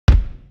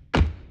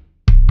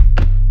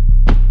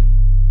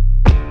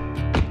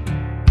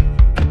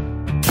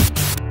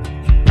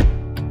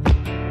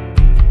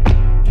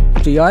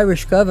The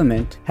Irish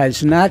government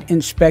has not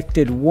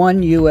inspected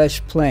one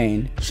U.S.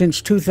 plane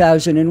since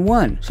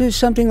 2001. So there's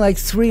something like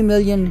 3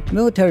 million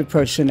military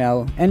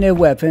personnel and their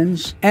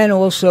weapons, and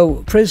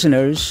also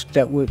prisoners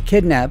that were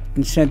kidnapped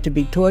and sent to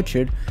be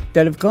tortured,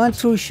 that have gone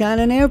through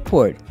Shannon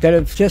Airport, that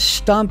have just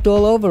stomped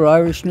all over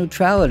Irish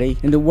neutrality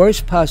in the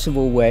worst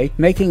possible way,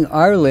 making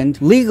Ireland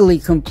legally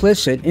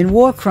complicit in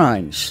war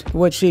crimes.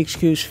 What's the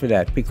excuse for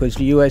that? Because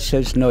the U.S.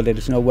 says, no,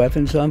 there's no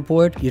weapons on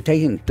board? You're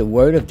taking the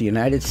word of the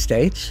United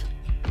States?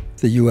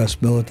 The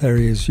U.S.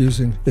 military is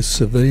using this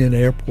civilian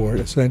airport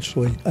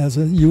essentially as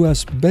a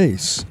U.S.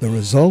 base. The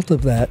result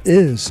of that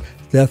is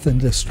death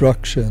and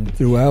destruction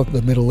throughout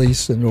the Middle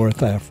East and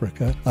North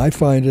Africa. I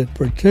find it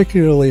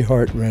particularly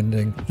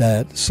heartrending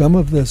that some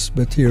of this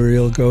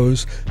material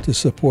goes to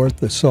support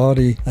the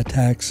Saudi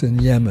attacks in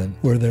Yemen,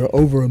 where there are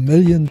over 1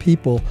 million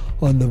people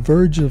on the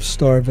verge of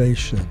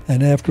starvation.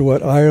 And after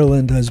what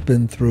Ireland has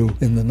been through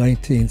in the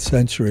 19th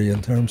century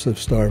in terms of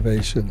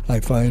starvation, I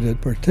find it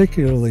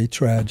particularly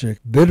tragic,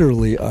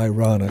 bitterly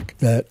ironic,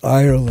 that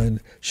Ireland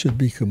should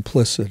be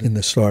complicit in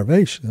the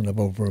starvation of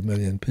over 1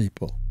 million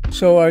people.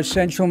 So our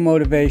central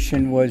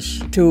motivation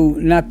was to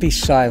not be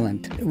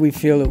silent. We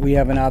feel that we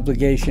have an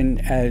obligation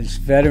as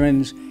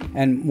veterans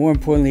and, more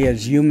importantly,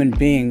 as human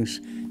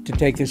beings, to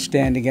take a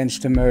stand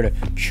against the murder.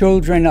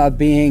 Children are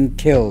being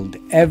killed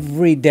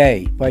every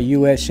day by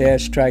U.S.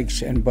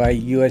 airstrikes and by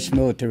U.S.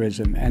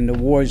 militarism and the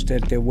wars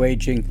that they're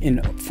waging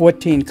in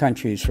 14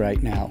 countries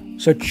right now.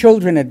 So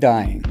children are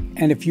dying.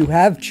 And if you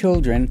have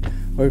children,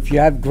 or if you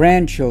have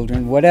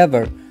grandchildren,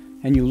 whatever,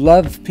 and you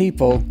love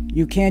people,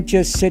 you can't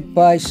just sit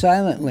by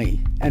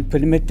silently and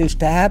permit this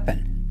to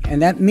happen.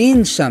 And that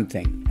means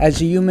something as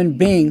a human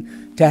being,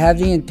 to have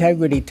the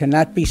integrity to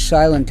not be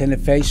silent in the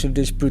face of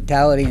this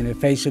brutality, in the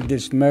face of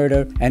this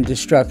murder and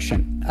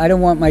destruction. I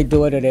don't want my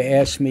daughter to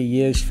ask me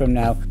years from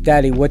now,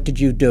 Daddy, what did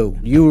you do?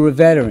 You were a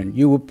veteran.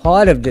 You were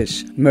part of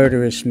this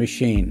murderous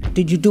machine.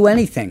 Did you do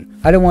anything?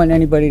 I don't want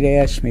anybody to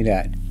ask me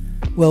that.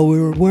 Well, we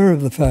were aware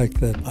of the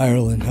fact that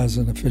Ireland has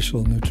an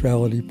official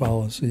neutrality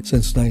policy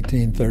since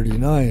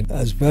 1939.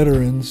 As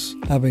veterans,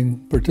 having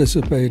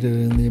participated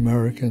in the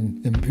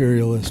American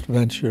imperialist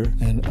venture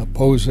and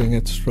opposing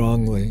it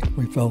strongly,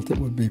 we felt it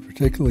would be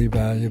particularly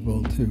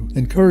valuable to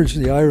encourage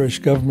the Irish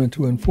government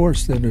to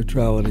enforce their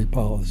neutrality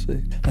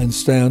policy and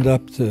stand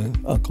up to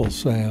Uncle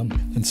Sam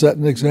and set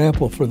an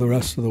example for the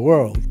rest of the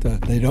world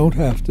that they don't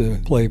have to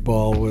play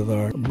ball with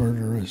our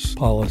murderous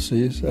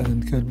policies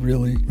and could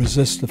really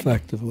resist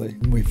effectively.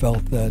 We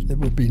felt that it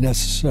would be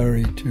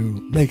necessary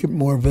to make it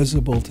more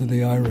visible to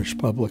the Irish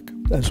public,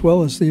 as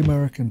well as the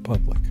American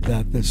public,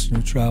 that this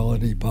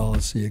neutrality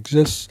policy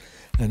exists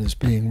and is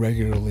being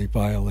regularly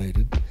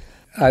violated.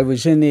 I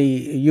was in the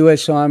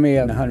U.S. Army,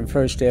 the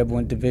 101st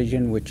Airborne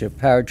Division, which are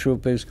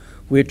paratroopers.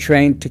 We're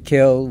trained to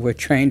kill, we're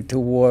trained to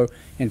war.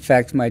 In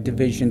fact, my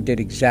division did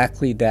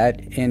exactly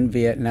that in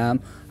Vietnam.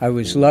 I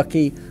was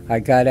lucky. I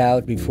got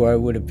out before I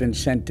would have been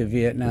sent to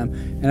Vietnam,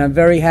 and I'm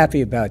very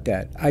happy about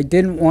that. I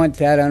didn't want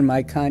that on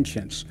my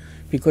conscience,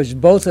 because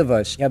both of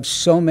us have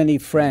so many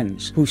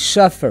friends who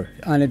suffer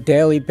on a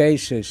daily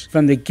basis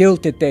from the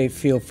guilt that they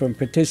feel from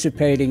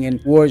participating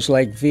in wars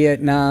like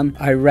Vietnam,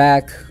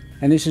 Iraq.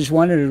 And this is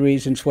one of the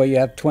reasons why you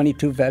have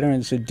 22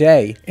 veterans a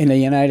day in the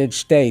United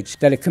States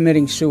that are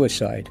committing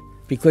suicide,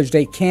 because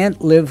they can't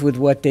live with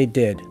what they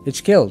did. It's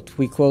guilt.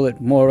 We call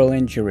it moral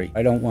injury.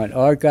 I don't want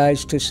our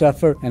guys to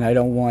suffer, and I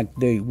don't want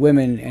the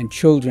women and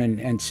children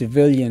and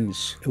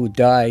civilians who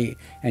die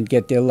and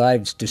get their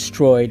lives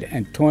destroyed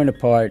and torn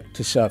apart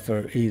to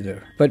suffer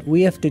either. But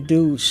we have to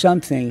do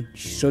something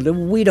so that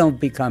we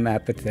don't become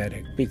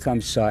apathetic, become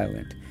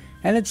silent.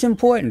 And it's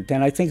important,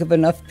 and I think if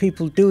enough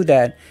people do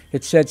that,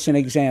 it sets an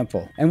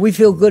example. And we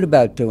feel good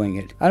about doing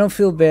it. I don't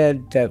feel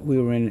bad that we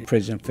were in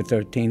prison for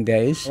 13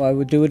 days. I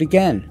would do it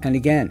again and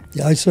again.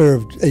 Yeah, I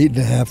served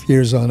 8.5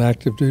 years on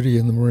active duty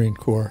in the Marine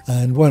Corps.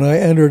 And when I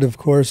entered, of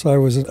course, I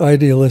was an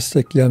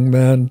idealistic young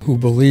man who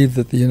believed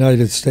that the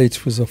United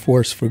States was a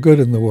force for good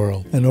in the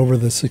world. And over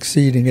the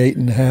succeeding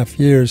 8.5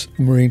 years,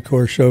 the Marine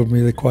Corps showed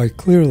me that quite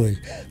clearly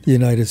the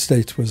United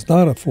States was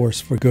not a force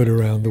for good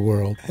around the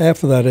world.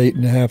 Half of that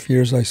 8.5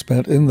 years I spent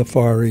in the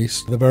Far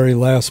East. The very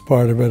last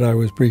part of it, I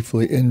was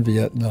briefly in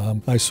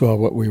Vietnam. I saw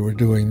what we were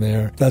doing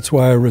there. That's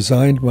why I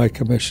resigned my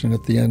commission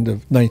at the end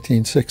of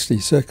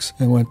 1966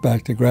 and went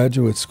back to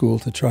graduate school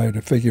to try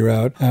to figure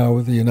out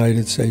how the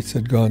United States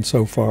had gone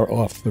so far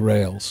off the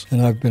rails.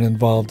 And I've been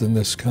involved in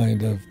this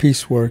kind of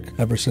peace work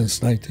ever since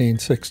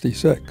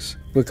 1966.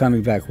 We're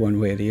coming back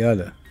one way or the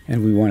other,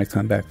 and we want to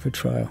come back for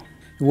trial.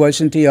 It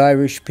wasn't the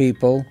Irish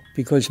people,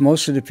 because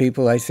most of the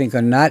people, I think,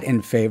 are not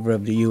in favor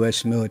of the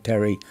U.S.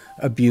 military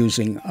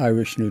abusing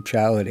Irish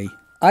neutrality.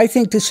 I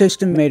think the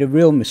system made a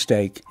real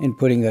mistake in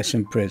putting us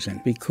in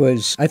prison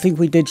because I think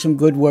we did some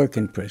good work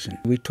in prison.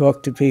 We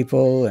talked to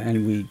people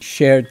and we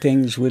shared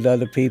things with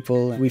other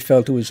people. We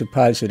felt it was a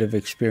positive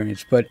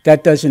experience, but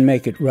that doesn't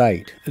make it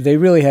right. They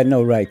really had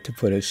no right to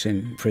put us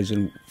in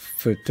prison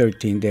for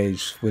 13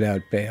 days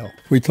without bail.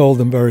 We told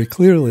them very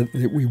clearly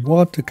that we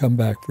want to come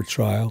back for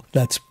trial.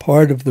 That's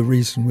part of the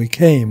reason we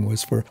came,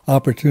 was for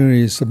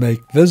opportunities to make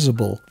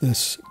visible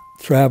this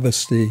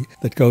travesty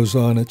that goes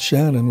on at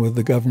Shannon with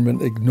the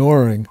government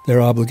ignoring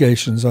their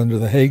obligations under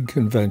the Hague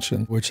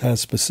Convention, which has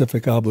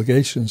specific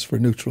obligations for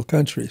neutral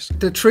countries.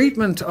 The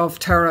treatment of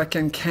Tarek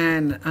and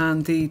Ken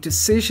and the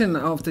decision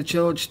of the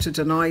judge to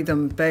deny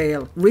them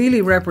bail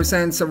really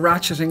represents a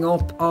ratcheting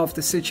up of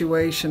the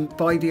situation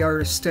by the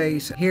Irish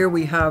state. Here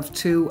we have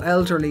two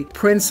elderly,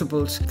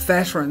 principled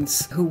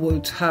veterans who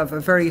would have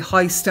a very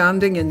high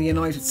standing in the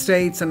United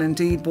States and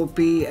indeed would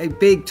be a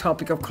big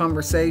topic of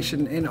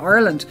conversation in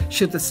Ireland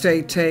should the state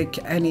take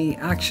any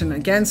action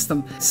against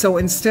them. So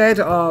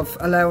instead of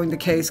allowing the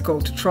case go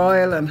to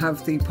trial and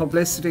have the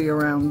publicity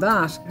around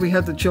that, we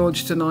had the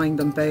judge denying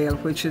them bail,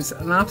 which is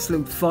an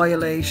absolute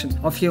violation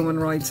of human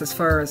rights as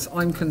far as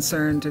I'm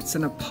concerned. It's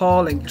an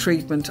appalling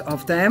treatment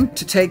of them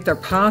to take their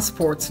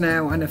passports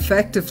now and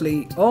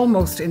effectively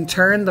almost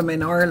intern them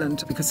in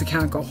Ireland because they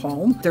can't go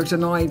home. They're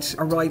denied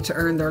a right to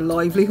earn their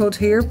livelihood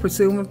here,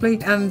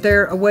 presumably, and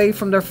they're away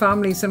from their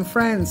families and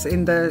friends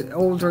in the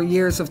older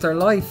years of their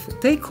life.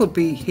 They could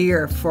be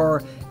here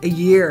for a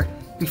year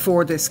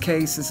before this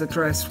case is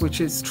addressed, which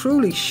is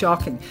truly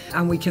shocking.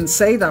 And we can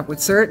say that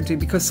with certainty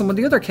because some of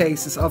the other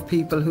cases of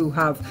people who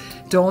have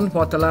done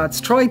what the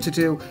lads tried to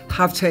do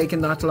have taken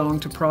that long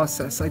to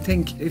process. I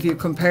think if you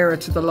compare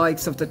it to the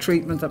likes of the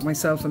treatment that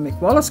myself and Mick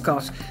Wallace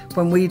got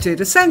when we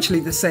did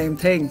essentially the same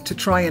thing to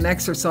try and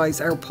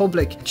exercise our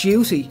public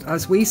duty,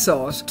 as we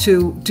saw it,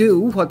 to do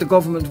what the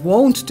government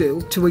won't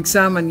do, to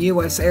examine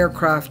US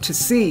aircraft to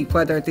see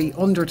whether the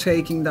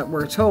undertaking that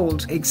we're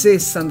told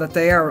exists and that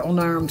they are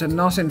unarmed and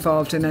not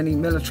involved in any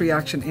military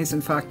action is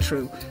in fact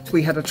true.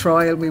 We had a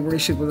trial, we were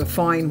issued with a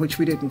fine which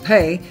we didn't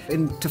pay.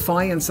 In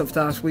defiance of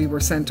that, we were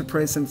sent to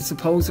prison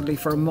supposedly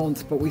for a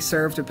month, but we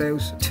served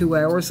about 2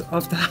 hours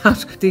of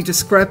that. The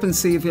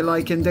discrepancy, if you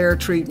like, in their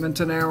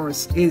treatment and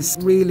ours is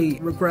really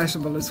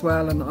regrettable as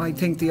well, and I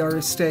think the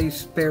Irish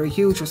state bear a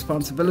huge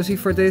responsibility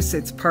for this.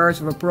 It's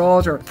part of a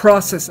broader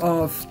process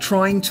of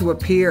trying to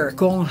appear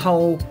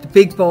gung-ho, the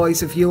big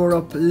boys of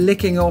Europe,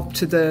 licking up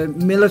to the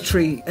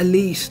military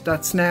elite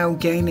that's now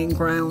gaining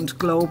ground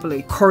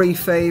globally, curry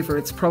favour.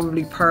 It's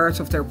probably part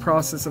of their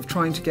process of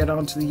trying to get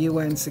onto the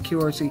UN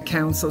Security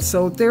Council.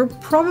 So they're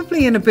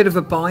probably in a bit of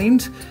a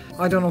bind.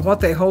 I don't know what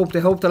they hope. They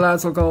hope the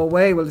lads will go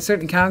away. Well, they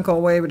certainly can't go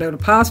away without a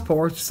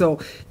passport. So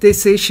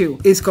this issue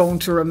is going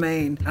to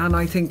remain. And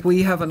I think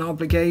we have an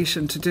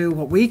obligation to do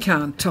what we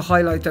can to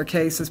highlight their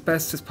case as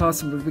best as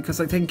possible, because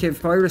I think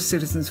if Irish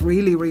citizens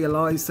really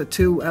realise that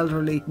two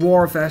elderly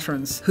war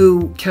veterans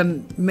who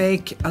can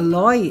make a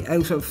lie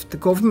out of the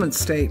government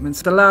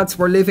statements, the lads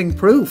were living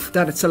proof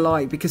that it's a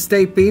lie because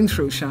they've been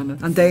through Shannon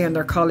and they and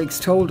their colleagues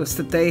told us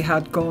that they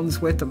had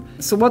guns with them.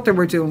 So what they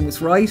were doing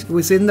was right. It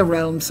was in the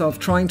realms of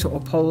trying to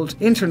uphold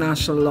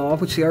international law,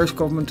 which the Irish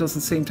government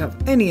doesn't seem to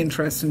have any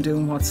interest in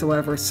doing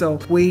whatsoever. So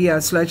we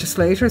as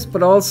legislators,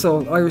 but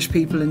also Irish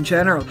people in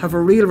general, have a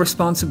real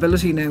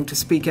responsibility now to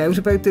speak out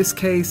about this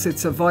case.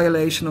 It's a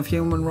violation of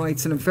human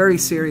rights in a very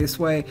serious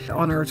way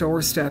on our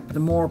doorstep. The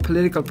more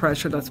political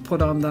pressure that's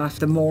put on that,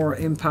 the more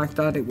impact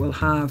that it will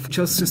have.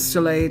 Justice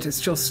delayed is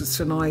justice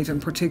denied,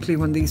 and particularly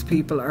when these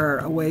people are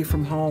away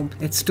from home,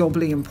 it's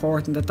doubly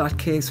important that that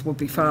case will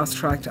be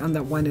fast-tracked and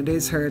that when it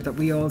is heard that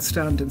we all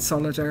stand in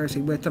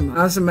solidarity with them.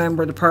 As a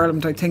member of the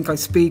Parliament, I think I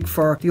speak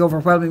for the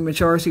overwhelming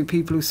majority of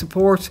people who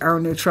support our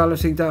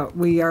neutrality, that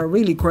we are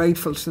really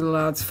grateful to the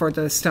lads for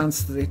the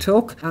stance that they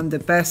took, and the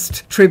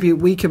best tribute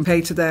we can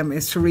pay to them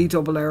is to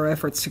redouble our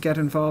efforts to get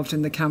involved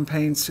in the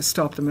campaigns to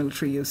stop the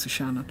military use of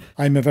Shannon.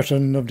 I'm a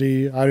veteran of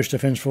the Irish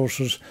Defence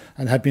Forces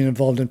and have been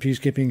involved in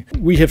peacekeeping.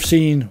 We have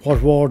seen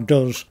what war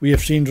does. We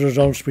have seen the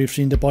results. We've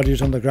seen the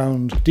bodies on the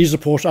ground. These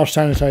reports are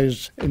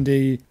sanitised in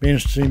the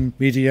mainstream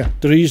media.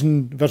 The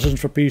reason Veterans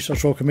for Peace are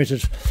so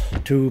committed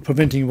to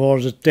preventing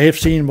wars is they have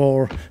seen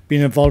war,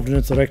 been involved in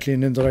it directly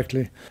and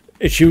indirectly.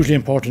 It's hugely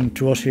important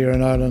to us here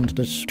in Ireland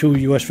that two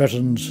US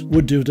veterans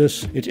would do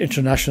this. It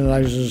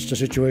internationalises the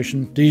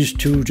situation. These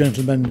two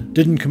gentlemen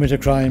didn't commit a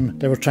crime.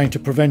 They were trying to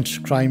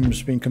prevent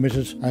crimes being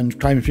committed and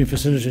crimes being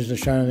facilitated at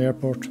Shannon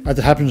Airport. As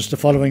it happens, the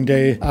following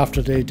day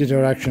after they did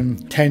their action,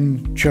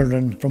 10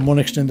 children from one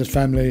extended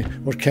family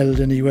were killed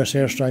in a US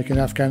airstrike in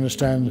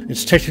Afghanistan.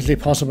 It's technically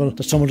possible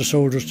that some of the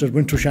soldiers that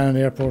went to Shannon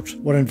Airport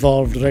were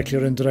involved directly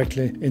or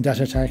indirectly in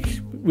that attack.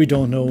 We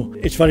don't know.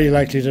 It's very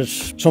likely that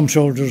some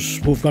soldiers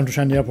who've gone to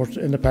Shannon Airport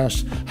in the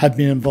past have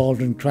been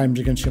involved in crimes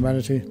against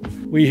humanity.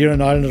 We here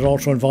in Ireland are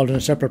also involved in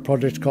a separate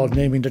project called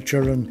Naming the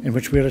Children, in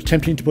which we are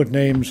attempting to put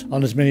names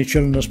on as many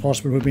children as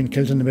possible who have been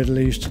killed in the Middle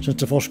East since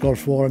the first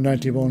Gulf War in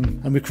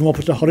 91. And we've come up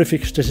with a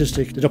horrific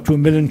statistic that up to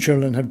 1 million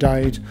children have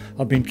died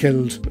or been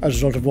killed as a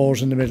result of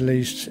wars in the Middle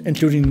East,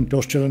 including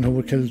those children who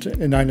were killed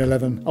in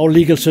 9/11. Our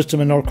legal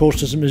system and our court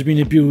system has been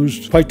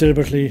abused quite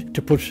deliberately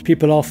to put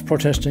people off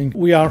protesting.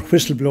 We are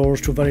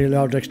whistleblowers to a very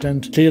large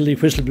extent. Clearly,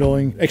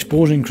 whistleblowing,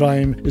 exposing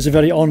crime, is a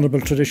very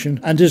honourable tradition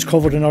and is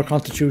covered in our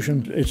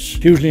constitution. It's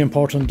hugely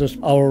important that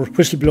our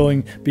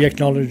whistleblowing be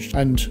acknowledged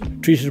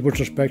and treated with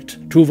respect.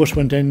 2 of us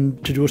went in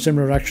to do a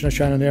similar action at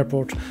Shannon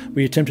Airport.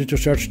 We attempted to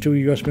search 2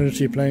 US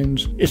military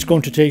planes. It's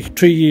going to take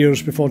 3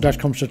 years before that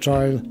comes to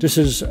trial. This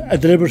is a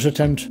deliberate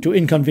attempt to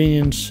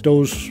inconvenience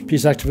those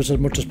peace activists as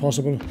much as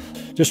possible.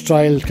 This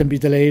trial can be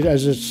delayed,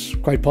 as it's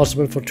quite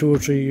possible, for 2 or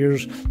 3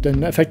 years.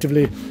 Then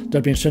effectively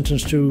they're being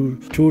sentenced to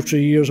 2 or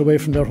 3 years away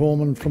from their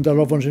home and from their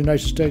loved ones in the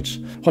United States.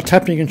 What's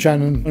happening in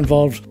Shannon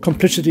involves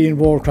complicity in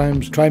war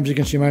crimes, crimes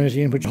against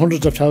humanity, in which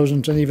hundreds of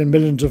thousands and even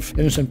millions of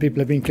innocent people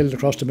have been killed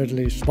across the Middle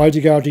East by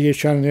the Gardaí at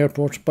Shannon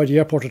Airport, by the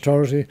airport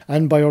authority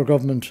and by our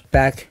government.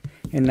 Back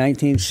in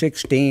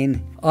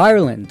 1916,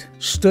 Ireland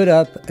stood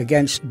up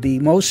against the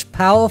most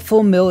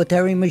powerful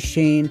military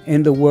machine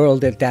in the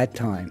world at that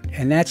time.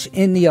 And that's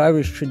in the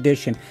Irish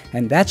tradition.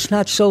 And that's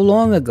not so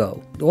long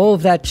ago. All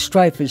of that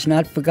strife is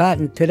not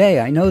forgotten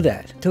today. I know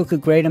that. It took a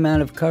great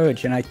amount of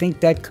courage, and I think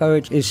that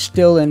courage is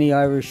still in the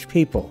Irish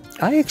people.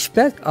 I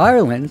expect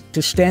Ireland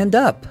to stand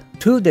up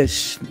to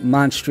this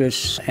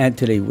monstrous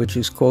entity, which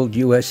is called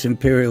U.S.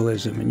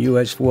 imperialism and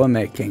U.S.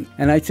 war-making.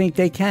 And I think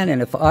they can.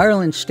 And if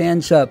Ireland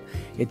stands up,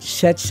 it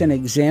sets an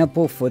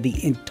example for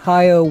the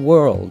entire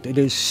world. It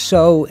is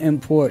so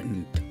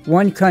important.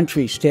 One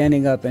country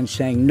standing up and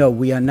saying, no,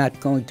 we are not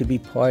going to be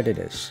part of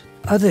this.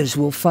 Others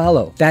will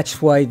follow.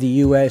 That's why the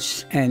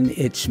U.S. and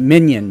its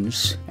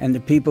minions and the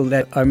people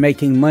that are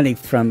making money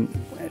from,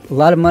 a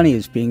lot of money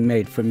is being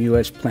made from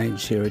U.S.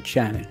 planes here at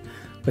Shannon.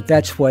 But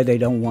that's why they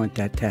don't want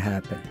that to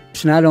happen.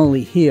 It's not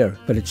only here,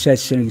 but it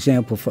sets an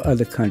example for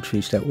other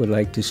countries that would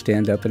like to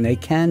stand up, and they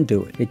can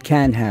do it. It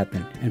can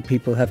happen, and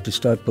people have to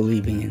start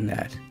believing in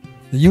that.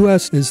 The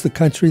U.S. is the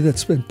country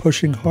that's been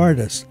pushing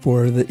hardest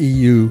for the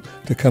EU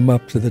to come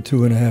up to the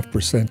 2.5%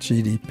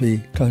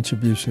 GDP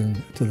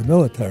contribution to the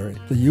military.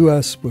 The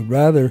U.S. would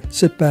rather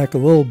sit back a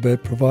little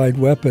bit, provide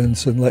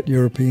weapons, and let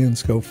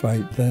Europeans go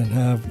fight than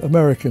have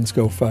Americans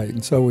go fight.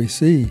 And so we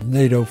see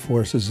NATO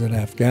forces in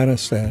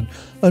Afghanistan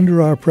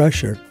under our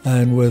pressure.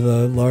 And with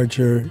a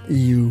larger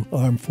EU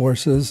armed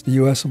forces, the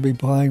U.S. will be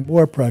applying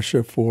more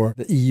pressure for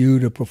the EU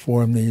to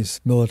perform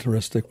these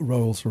militaristic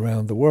roles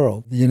around the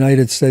world. The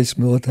United States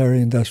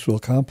military-industrial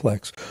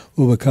complex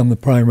will become the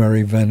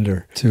primary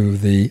vendor to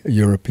the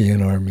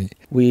European army.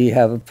 We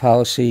have a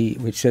policy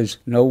which says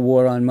no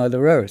war on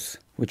Mother Earth,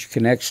 which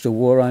connects to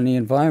war on the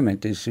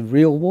environment. It's a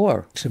real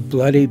war. It's a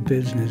bloody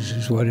business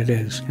is what it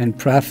is. And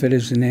profit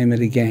is the name of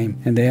the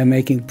game. And they are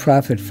making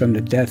profit from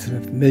the death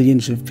of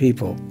millions of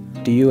people.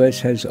 The U.S.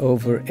 has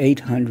over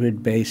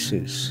 800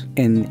 bases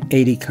in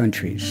 80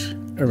 countries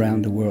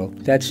around the world.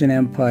 That's an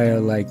empire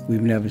like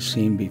we've never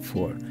seen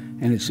before.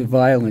 And it's a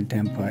violent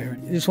empire.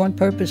 There's one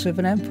purpose of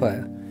an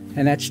empire,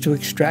 and that's to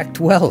extract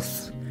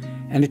wealth.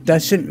 And it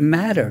doesn't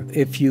matter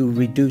if you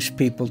reduce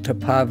people to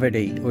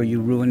poverty or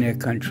you ruin their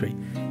country.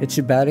 It's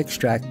about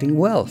extracting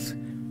wealth.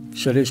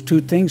 So there's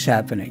 2 things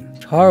happening.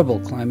 Horrible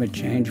climate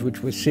change,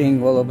 which we're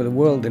seeing all over the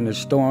world in the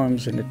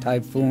storms and the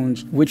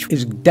typhoons, which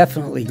is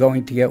definitely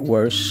going to get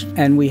worse.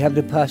 And we have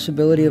the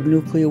possibility of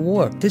nuclear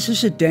war. This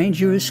is a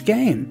dangerous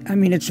game. I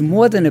mean, it's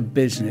more than a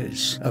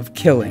business of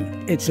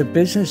killing. It's a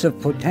business of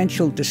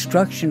potential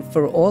destruction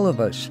for all of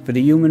us, for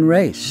the human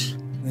race.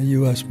 The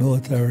U.S.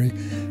 military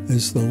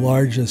is the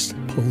largest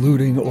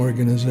polluting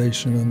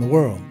organization in the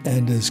world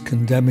and is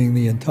condemning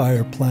the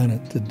entire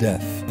planet to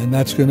death. And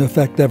that's going to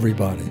affect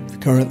everybody.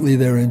 Currently,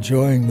 they're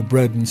enjoying the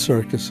bread and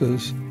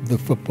circuses, the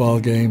football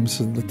games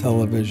and the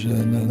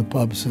television and the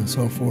pubs and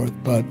so forth.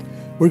 But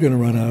we're going to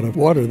run out of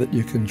water that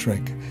you can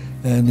drink,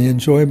 and the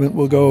enjoyment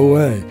will go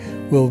away.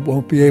 We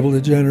won't be able to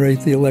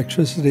generate the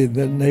electricity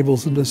that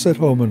enables them to sit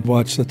home and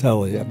watch the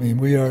telly. I mean,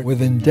 we are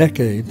within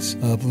decades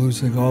of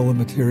losing all the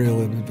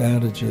material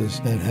advantages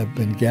that have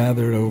been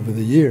gathered over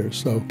the years.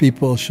 So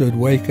people should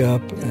wake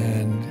up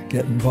and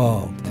get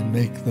involved and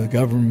make the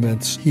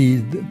governments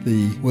heed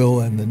the will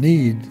and the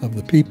need of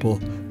the people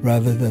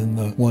rather than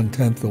the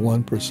 1/10, the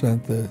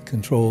 1% that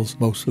controls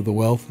most of the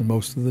wealth and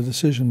most of the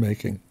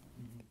decision-making.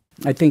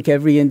 I think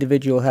every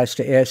individual has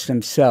to ask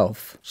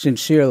themselves,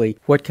 sincerely,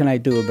 what can I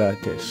do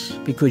about this?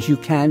 Because you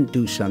can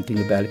do something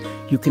about it.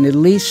 You can at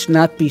least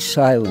not be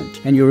silent,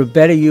 and you're a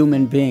better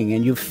human being,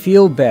 and you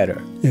feel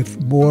better.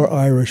 If more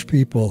Irish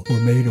people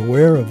were made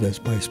aware of this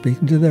by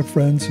speaking to their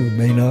friends who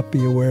may not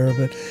be aware of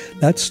it,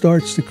 that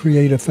starts to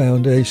create a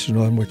foundation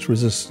on which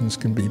resistance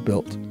can be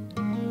built.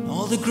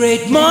 All the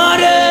great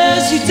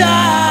martyrs who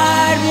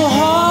died will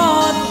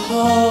haunt the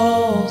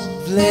halls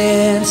of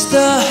blends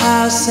the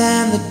house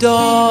and the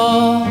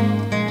door,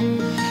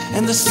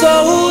 and the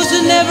souls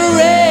that never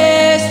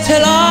rest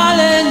till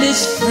Ireland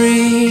is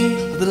free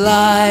of the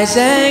lies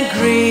and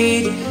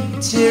greed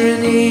and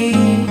tyranny.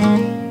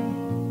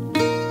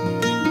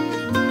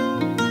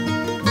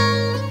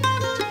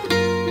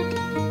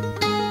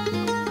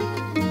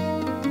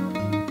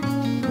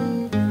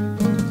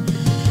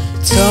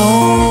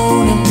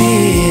 Tone and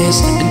beers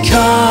and